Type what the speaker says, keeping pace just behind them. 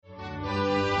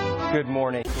Good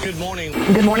morning. Good morning.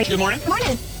 Good morning. Good morning. Good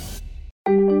morning.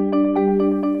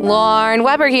 Lauren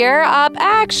Weber here, up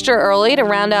extra early to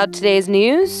round out today's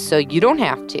news so you don't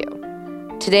have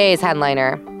to. Today's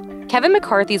headliner: Kevin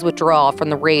McCarthy's withdrawal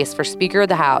from the race for Speaker of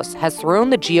the House has thrown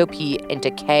the GOP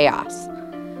into chaos.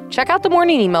 Check out the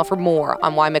morning email for more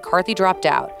on why McCarthy dropped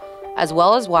out, as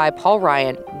well as why Paul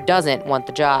Ryan doesn't want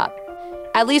the job.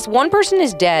 At least one person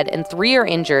is dead and 3 are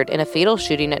injured in a fatal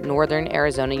shooting at Northern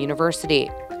Arizona University.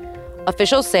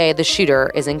 Officials say the shooter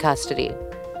is in custody.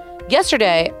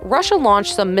 Yesterday, Russia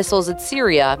launched some missiles at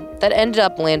Syria that ended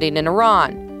up landing in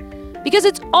Iran. Because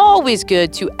it's always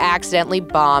good to accidentally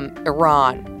bomb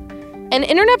Iran. And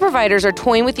internet providers are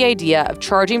toying with the idea of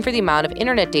charging for the amount of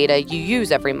internet data you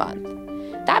use every month.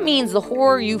 That means the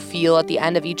horror you feel at the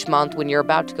end of each month when you're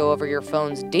about to go over your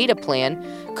phone's data plan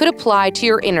could apply to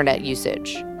your internet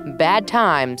usage. Bad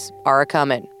times are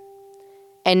a-coming.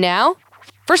 And now,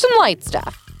 for some light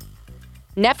stuff.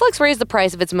 Netflix raised the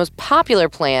price of its most popular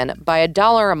plan by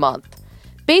 $1 a month,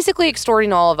 basically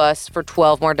extorting all of us for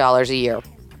 $12 more a year.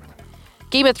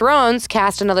 Game of Thrones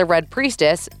cast another Red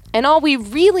Priestess, and all we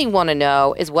really want to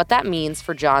know is what that means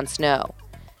for Jon Snow.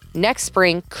 Next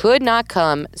spring could not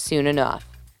come soon enough.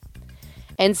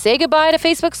 And say goodbye to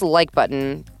Facebook's like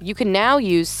button. You can now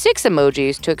use 6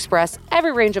 emojis to express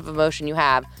every range of emotion you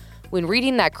have when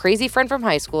reading that crazy friend from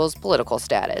high school's political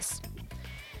status.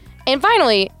 And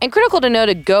finally, and critical to know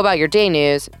to go about your day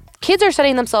news, kids are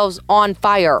setting themselves on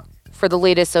fire for the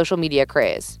latest social media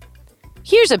craze.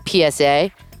 Here's a PSA.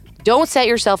 Don't set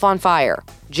yourself on fire.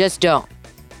 Just don't.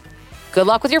 Good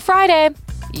luck with your Friday.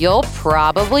 You'll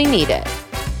probably need it.